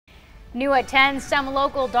New at 10, some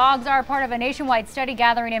local dogs are part of a nationwide study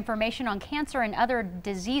gathering information on cancer and other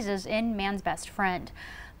diseases in man's best friend.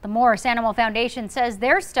 The Morris Animal Foundation says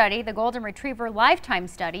their study, the Golden Retriever Lifetime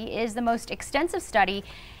Study, is the most extensive study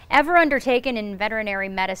ever undertaken in veterinary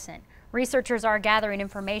medicine. Researchers are gathering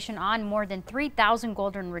information on more than 3,000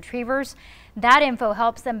 Golden Retrievers. That info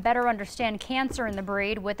helps them better understand cancer in the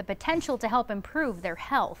breed with the potential to help improve their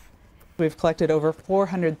health. We've collected over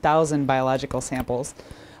 400,000 biological samples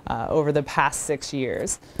over the past 6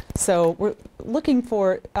 years. So we're looking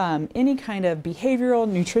for any kind of behavioral,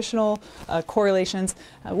 nutritional correlations,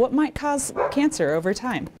 what might cause cancer over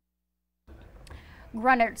time.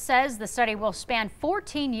 Grunnert says the study will span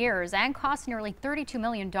 14 years and cost nearly $32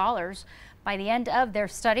 million. By the end of their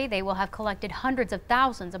study, they will have collected hundreds of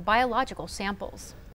thousands of biological samples.